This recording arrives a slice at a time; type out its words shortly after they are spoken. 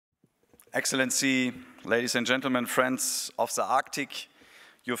Excellency, ladies and gentlemen, friends of the Arctic,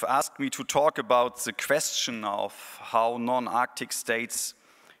 you've asked me to talk about the question of how non-Arctic states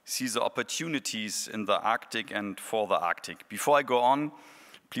see the opportunities in the Arctic and for the Arctic. Before I go on,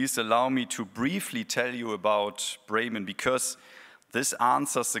 please allow me to briefly tell you about Bremen, because this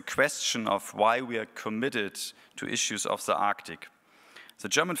answers the question of why we are committed to issues of the Arctic. The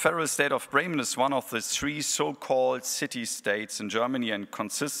German federal state of Bremen is one of the three so-called city-states in Germany and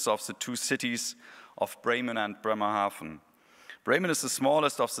consists of the two cities of Bremen and Bremerhaven. Bremen is the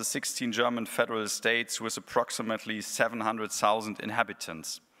smallest of the 16 German federal states with approximately 700,000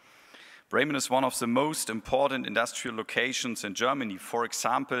 inhabitants. Bremen is one of the most important industrial locations in Germany, for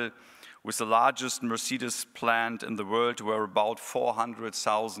example, with the largest Mercedes plant in the world where about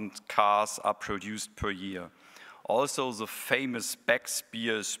 400,000 cars are produced per year. Also, the famous Beck's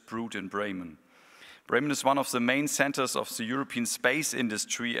beer is brewed in Bremen. Bremen is one of the main centers of the European space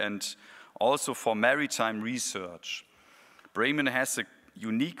industry and also for maritime research. Bremen has a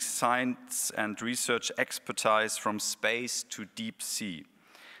unique science and research expertise from space to deep sea.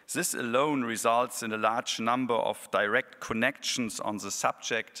 This alone results in a large number of direct connections on the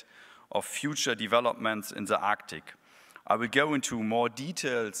subject of future developments in the Arctic. I will go into more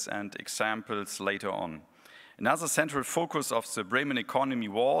details and examples later on. Another central focus of the Bremen economy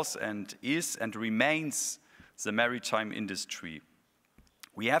was and is and remains the maritime industry.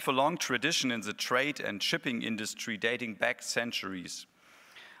 We have a long tradition in the trade and shipping industry dating back centuries.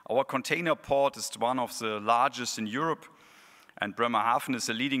 Our container port is one of the largest in Europe, and Bremerhaven is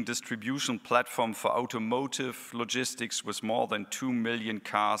a leading distribution platform for automotive logistics with more than 2 million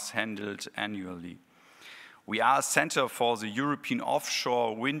cars handled annually. We are a center for the European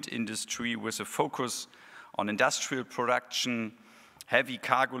offshore wind industry with a focus on industrial production, heavy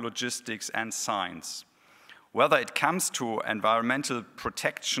cargo logistics, and science. Whether it comes to environmental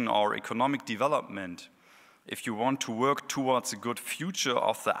protection or economic development, if you want to work towards a good future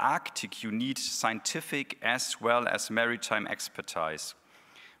of the Arctic, you need scientific as well as maritime expertise.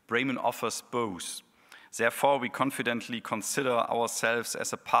 Bremen offers both. Therefore, we confidently consider ourselves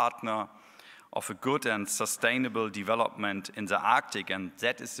as a partner of a good and sustainable development in the Arctic, and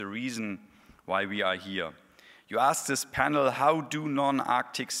that is the reason why we are here. You asked this panel, how do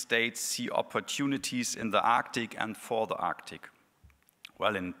non-Arctic states see opportunities in the Arctic and for the Arctic?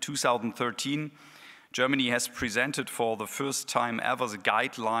 Well, in 2013, Germany has presented for the first time ever the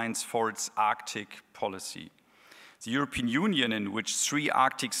guidelines for its Arctic policy. The European Union, in which 3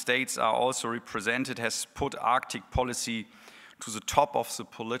 Arctic states are also represented, has put Arctic policy to the top of the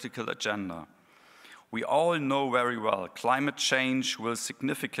political agenda. We all know very well climate change will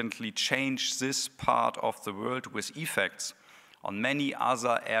significantly change this part of the world with effects on many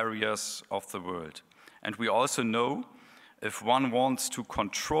other areas of the world. And we also know if one wants to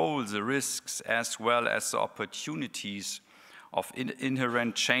control the risks as well as the opportunities of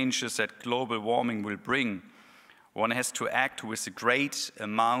inherent changes that global warming will bring, one has to act with a great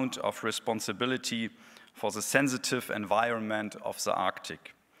amount of responsibility for the sensitive environment of the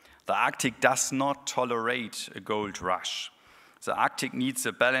Arctic. The Arctic does not tolerate a gold rush. The Arctic needs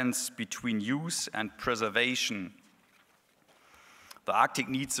a balance between use and preservation. The Arctic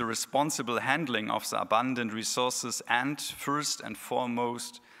needs a responsible handling of the abundant resources, and first and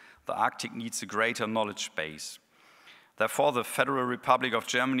foremost, the Arctic needs a greater knowledge base. Therefore, the Federal Republic of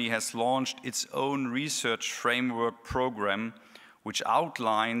Germany has launched its own research framework program, which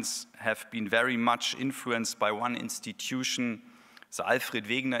outlines have been very much influenced by one institution, the Alfred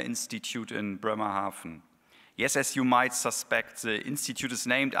Wegener Institute in Bremerhaven. Yes, as you might suspect, the institute is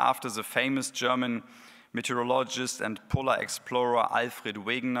named after the famous German meteorologist and polar explorer Alfred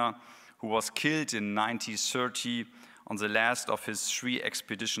Wegener, who was killed in 1930 on the last of his 3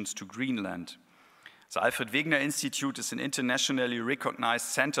 expeditions to Greenland. The Alfred Wegener Institute is an internationally recognized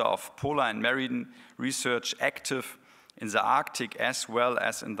center of polar and marine research active in the Arctic as well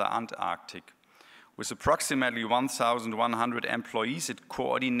as in the Antarctic. With approximately 1,100 employees, it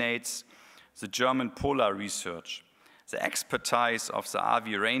coordinates the German polar research. The expertise of the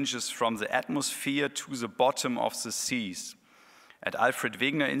RV ranges from the atmosphere to the bottom of the seas. At Alfred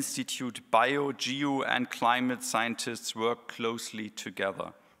Wegener Institute, bio, geo, and climate scientists work closely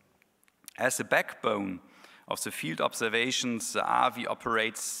together. As a backbone of the field observations, the RV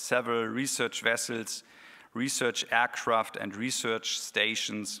operates several research vessels, research aircraft, and research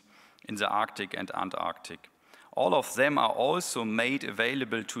stations in the Arctic and Antarctic. All of them are also made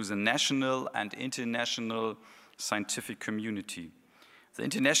available to the national and international scientific community. The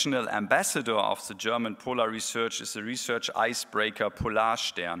international ambassador of the German polar research is the research icebreaker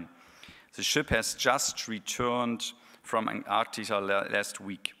Polarstern. The ship has just returned from Antarctica last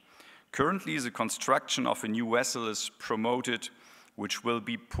week. Currently, the construction of a new vessel is promoted, which will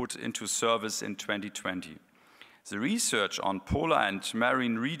be put into service in 2020. The research on polar and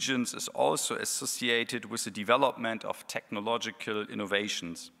marine regions is also associated with the development of technological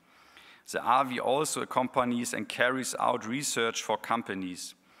innovations. The RV also accompanies and carries out research for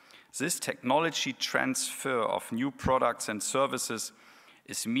companies. This technology transfer of new products and services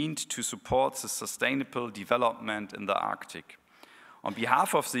is meant to support the sustainable development in the Arctic. On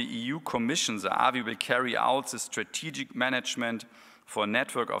behalf of the EU Commission, the RV will carry out the strategic management for a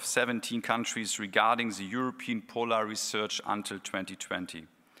network of 17 countries regarding the European polar research until 2020.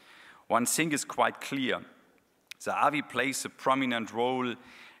 One thing is quite clear. The RV plays a prominent role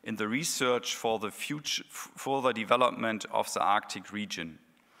in the research for the further development of the Arctic region.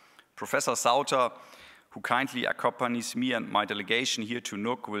 Professor Sauter, who kindly accompanies me and my delegation here to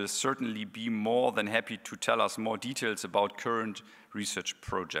Nuuk, will certainly be more than happy to tell us more details about current research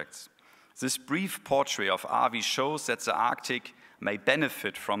projects. This brief portrait of RV shows that the Arctic may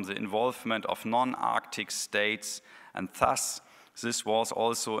benefit from the involvement of non-Arctic states, and thus this was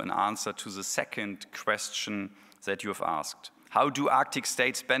also an answer to the second question that you have asked. How do Arctic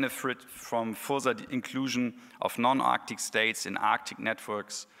states benefit from further inclusion of non-Arctic states in Arctic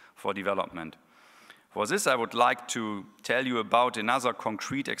networks for development? For this, I would like to tell you about another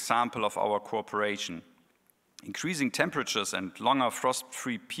concrete example of our cooperation. Increasing temperatures and longer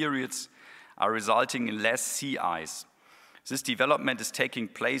frost-free periods are resulting in less sea ice. This development is taking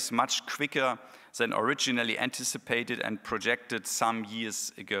place much quicker than originally anticipated and projected some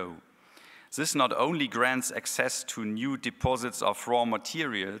years ago. This not only grants access to new deposits of raw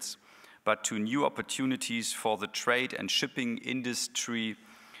materials, but to new opportunities for the trade and shipping industry,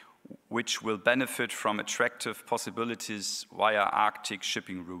 which will benefit from attractive possibilities via Arctic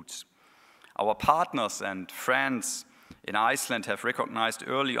shipping routes. Our partners and friends in Iceland have recognized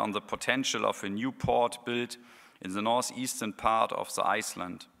early on the potential of a new port built in the northeastern part of the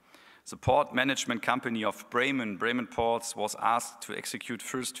Iceland. The port management company of Bremen Ports, was asked to execute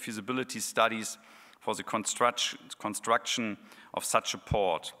first feasibility studies for the construction of such a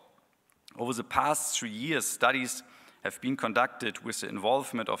port. Over the past 3 years, studies have been conducted with the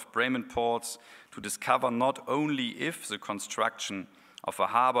involvement of Bremen Ports to discover not only if the construction of a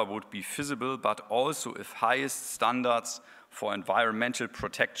harbor would be feasible, but also if highest standards for environmental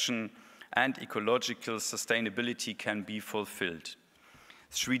protection and ecological sustainability can be fulfilled.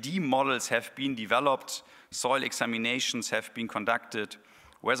 3D models have been developed, soil examinations have been conducted,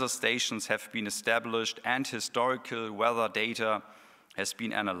 weather stations have been established, and historical weather data has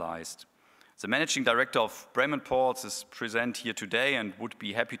been analyzed. The managing director of Bremen Ports is present here today and would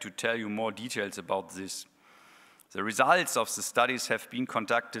be happy to tell you more details about this. The results of the studies have been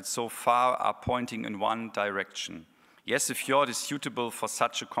conducted so far are pointing in one direction. Yes, the fjord is suitable for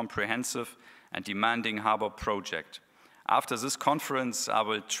such a comprehensive and demanding harbor project. After this conference, I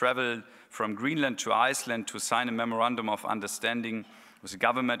will travel from Greenland to Iceland to sign a memorandum of understanding with the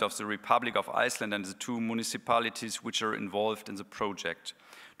government of the Republic of Iceland and the 2 municipalities which are involved in the project,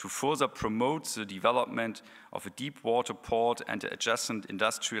 to further promote the development of a deep water port and the adjacent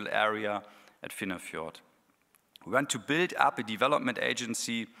industrial area at Finnafjord. We want to build up a development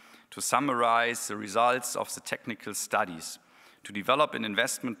agency to summarize the results of the technical studies, to develop an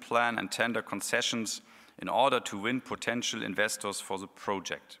investment plan and tender concessions in order to win potential investors for the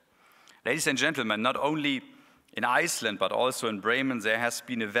project. Ladies and gentlemen, not only in Iceland but also in Bremen, there has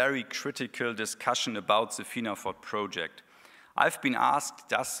been a very critical discussion about the Finnafjord project. I've been asked,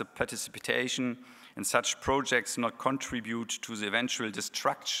 does the participation in such projects not contribute to the eventual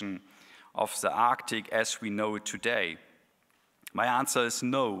destruction of the Arctic as we know it today? My answer is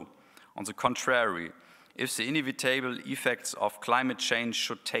no. On the contrary, if the inevitable effects of climate change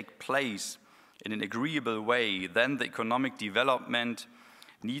should take place in an agreeable way, then the economic development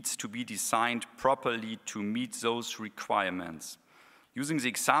needs to be designed properly to meet those requirements. Using the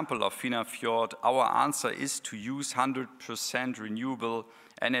example of Finnafjord, our answer is to use 100% renewable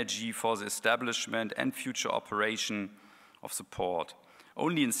energy for the establishment and future operation of the port.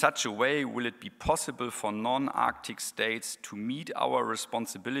 Only in such a way will it be possible for non-Arctic states to meet our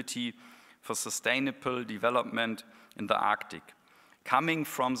responsibility for sustainable development in the Arctic. Coming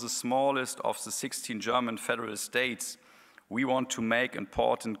from the smallest of the 16 German federal states, we want to make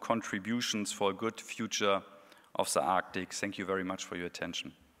important contributions for a good future of the Arctic. Thank you very much for your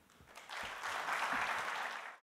attention.